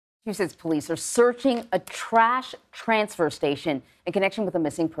Massachusetts police are searching a trash transfer station in connection with a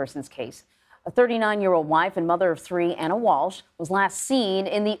missing persons case. A 39-year-old wife and mother of three, Anna Walshe, was last seen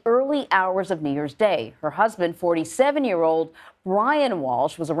in the early hours of New Year's Day. Her husband, 47-year-old Brian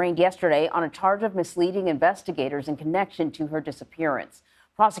Walshe, was arraigned yesterday on a charge of misleading investigators in connection to her disappearance.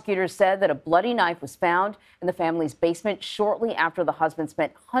 Prosecutors said that a bloody knife was found in the family's basement shortly after the husband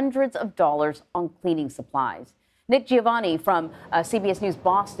spent hundreds of dollars on cleaning supplies. Nick Giovanni from CBS News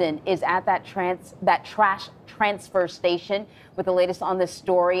Boston is at that trash transfer station with the latest on this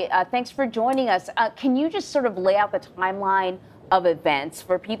story. Thanks for joining us. Can you just sort of lay out the timeline of events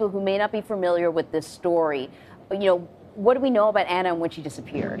for people who may not be familiar with this story? You know, what do we know about Anna and when she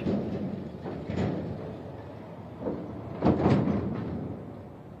disappeared?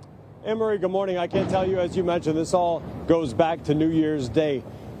 Anne-Marie, good morning. I can't tell you, as you mentioned, this all goes back to New Year's Day.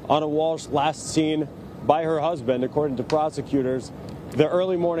 Anna Walshe last seen by her husband, according to prosecutors, the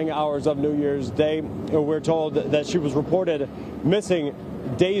early morning hours of New Year's Day. We're told that she was reported missing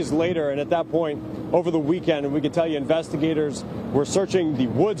days later, and at that point, over the weekend, and we can tell you investigators were searching the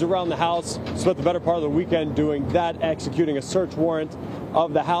woods around the house, spent the better part of the weekend doing that, executing a search warrant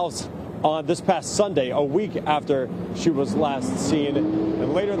of the house on this past Sunday, a week after she was last seen.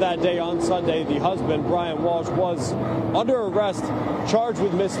 And later that day on Sunday, the husband, Brian Walshe, was under arrest, charged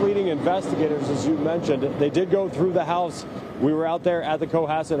with misleading investigators, as you mentioned. They did go through the house. We were out there at the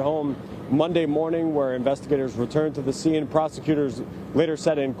Cohasset home Monday morning where investigators returned to the scene. Prosecutors later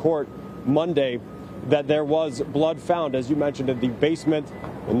said in court Monday that there was blood found, as you mentioned, in the basement,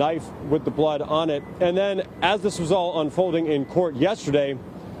 a knife with the blood on it. And then as this was all unfolding in court yesterday,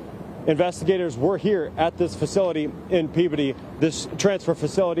 investigators were here at this facility in Peabody, this transfer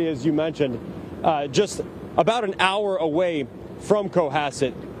facility, as you mentioned, just about an hour away from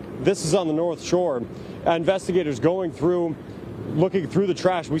Cohasset. This is on the North Shore. Investigators going through, looking through the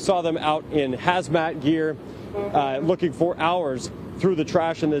trash. We saw them out in hazmat gear, looking for hours through the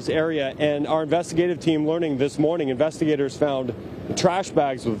trash in this area. And our investigative team learning this morning, investigators found trash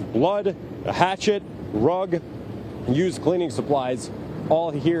bags with blood, a hatchet, rug, used cleaning supplies, all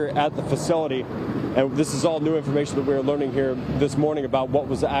here at the facility. And this is all new information that we're learning here this morning about what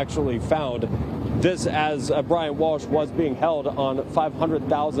was actually found. This as Brian Walshe was being held on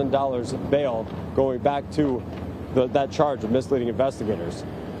 $500,000 bail, going back to that charge of misleading investigators.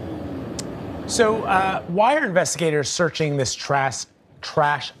 So why are investigators searching this trash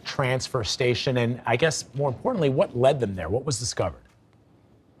transfer station? And I guess more importantly, what led them there? What was discovered?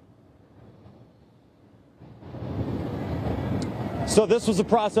 So this was a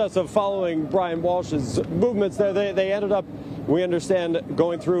process of following Brian Walsh's movements there. They ended up, we understand,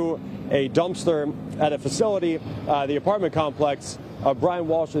 going through a dumpster at a facility, the apartment complex of Brian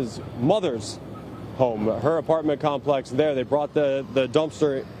Walsh's mother's home, her apartment complex there. They brought the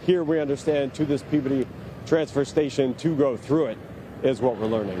dumpster here, we understand, to this Peabody transfer station to go through it, is what we're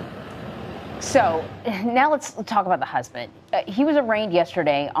learning. So now let's talk about the husband. He was arraigned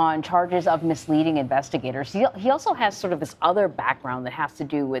yesterday on charges of misleading investigators. He also has sort of this other background that has to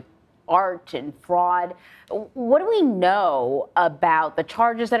do with art and fraud. What do we know about the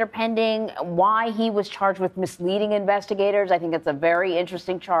charges that are pending, why he was charged with misleading investigators? I think it's a very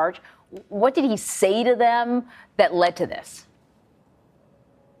interesting charge. What did he say to them that led to this?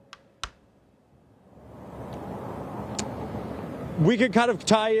 We could kind of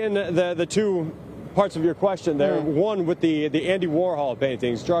tie in the two parts of your question there. One with the Andy Warhol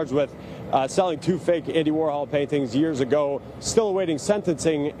paintings, charged with selling two fake Andy Warhol paintings years ago, still awaiting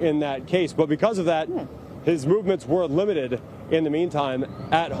sentencing in that case. But because of that, his movements were limited in the meantime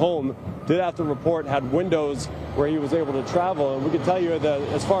at home. Did have to report, had windows where he was able to travel. And we can tell you that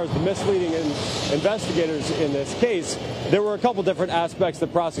as far as the misleading investigators in this case, there were a couple different aspects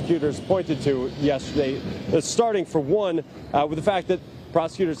that prosecutors pointed to yesterday. Starting for one, with the fact that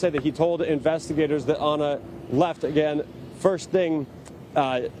prosecutors say that he told investigators that Anna left again first thing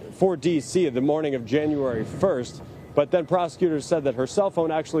for D.C. the morning of January 1st. But then prosecutors said that her cell phone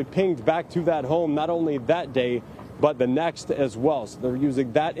actually pinged back to that home not only that day, but the next as well. So they're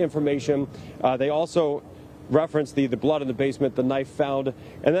using that information. They also referenced the blood in the basement, the knife found,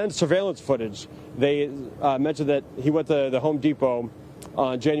 and then surveillance footage. They mentioned that he went to the Home Depot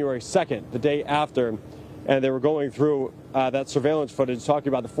on January 2nd, the day after, and they were going through that surveillance footage, talking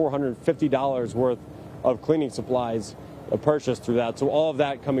about the $450 worth of cleaning supplies purchased through that. So all of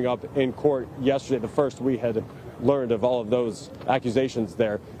that coming up in court yesterday, the first we had learned of all of those accusations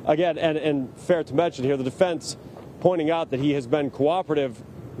there. Again, and fair to mention here, the defense pointing out that he has been cooperative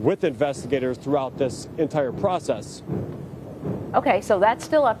with investigators throughout this entire process. Okay, so that's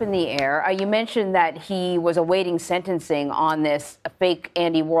still up in the air. You mentioned that he was awaiting sentencing on this fake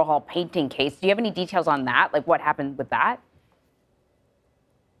Andy Warhol painting case. Do you have any details on that? Like what happened with that?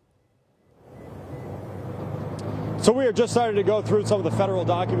 So we are just starting to go through some of the federal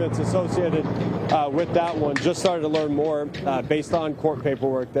documents associated with that one. Just started to learn more based on court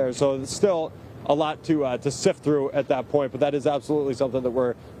paperwork there. So it's still a lot to sift through at that point, but that is absolutely something that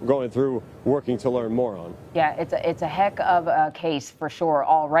we're going through, working to learn more on. Yeah, it's a heck of a case for sure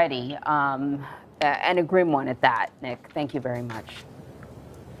already, and a grim one at that. Nick, thank you very much.